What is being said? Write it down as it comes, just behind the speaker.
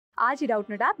आज ही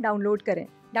Doubtnut app download करें।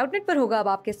 Doubtnut पर होगा अब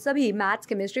आपके सभी मैथ्स,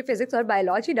 केमिस्ट्री, फिजिक्स और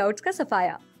बायोलॉजी डाउट्स का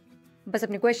सफाया। बस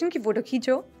अपने क्वेश्चन की फोटो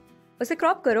खींचो, उसे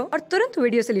क्रॉप करो और तुरंत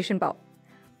वीडियो सोल्यूशन पाओ।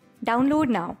 Download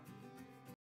now.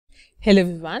 हेलो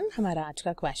एवरीवन, हमारा आज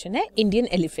का क्वेश्चन है इंडियन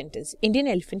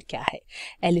एलिफेंट क्या है?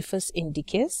 Elaphus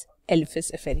indicus,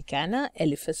 elaphus अफ्रीकाना,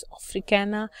 elaphus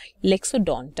अफ्रीकाना,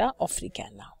 लेक्सोडोंटा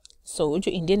अफ्रीकाना। सो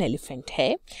जो इंडियन एलिफेंट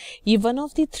है ये one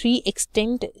of the 3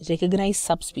 extent recognised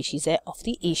सब स्पीशीज है ऑफ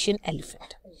द एशियन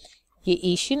एलिफेंट। ये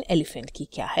एशियन एलिफेंट की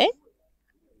क्या है?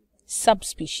 सब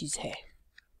स्पीशीज है,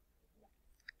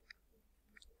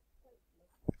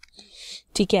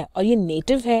 ठीक है। और ये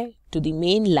नेटिव है to the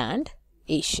main land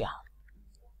Asia,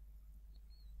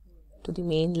 to the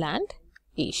main land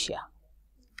Asia.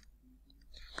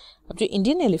 अब जो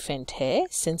इंडियन एलिफेंट है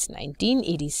सिंस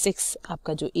 1986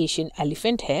 आपका जो एशियन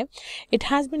एलिफेंट है it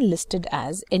has been listed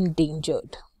as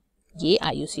endangered. ये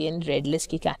IUCN रेड लिस्ट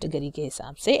की कैटेगरी के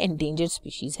हिसाब से एंडेंजर्ड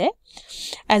स्पीशीज है।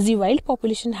 As the wild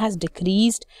population has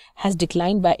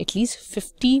declined bye at least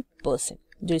 50%।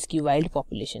 जो इसकी वाइल्ड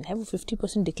पॉपुलेशन है वो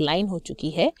 50% डिक्लाइन हो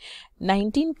चुकी है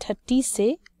 1930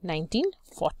 से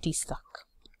 1940 तक।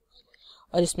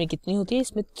 और इसमें कितनी होती है?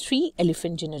 इसमें 3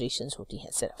 एलिफेंट जनरेशंस होती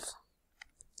हैं सिर्फ।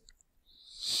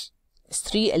 इस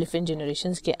 3 एलिफेंट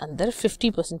जनरेशंस के अंदर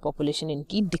 50% पॉपुलेशन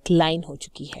इनकी डिक्लाइन हो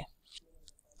चुकी है।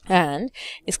 एंड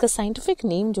इसका साइंटिफिक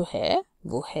नेम जो है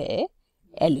वो है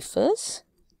एलिफस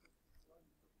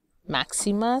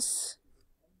मैक्सिमस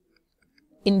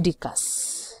इंडिकस।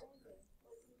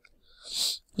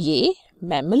 ये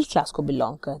मैमल क्लास को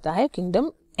बिलोंग करता है,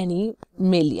 किंगडम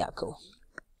एनिमेलिया को।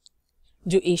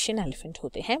 जो एशियन एलिफेंट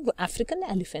होते हैं वो अफ्रीकन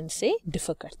एलिफेंट से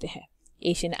डिफर करते हैं।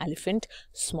 एशियन एलिफेंट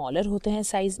स्मॉलर होते हैं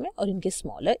साइज में और इनके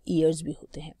स्मॉलर ईयर्स भी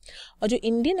होते हैं। और जो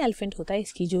इंडियन एलिफेंट होता है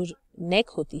इसकी जो नेक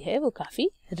होती है वो काफ़ी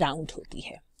राउंड होती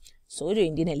है। सो जो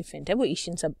इंडियन एलिफेंट है वो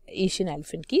एशियन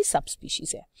एलिफेंट की सब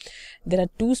स्पीशीज है। There are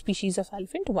 2 species of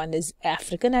elephant, one is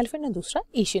African elephant और दूसरा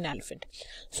एशियन एलिफेंट।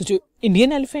 सो जो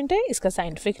इंडियन एलिफेंट है इसका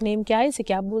साइंटिफिक नेम क्या है? इसे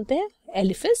क्या बोलते हैं?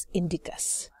 Elaphus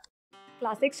indicus.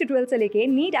 क्लास 6 से 12 से लेके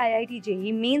नीट, IIT,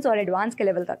 JEE मेंस और एडवांस के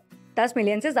लेवल तक 10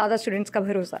 मिलियन से ज्यादा स्टूडेंट्स का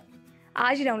भरोसा।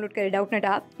 आज ही डाउनलोड करें डाउटनेट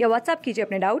ऐप या व्हाट्सएप कीजिए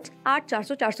अपने डाउट्स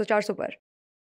 8400 400 400 पर।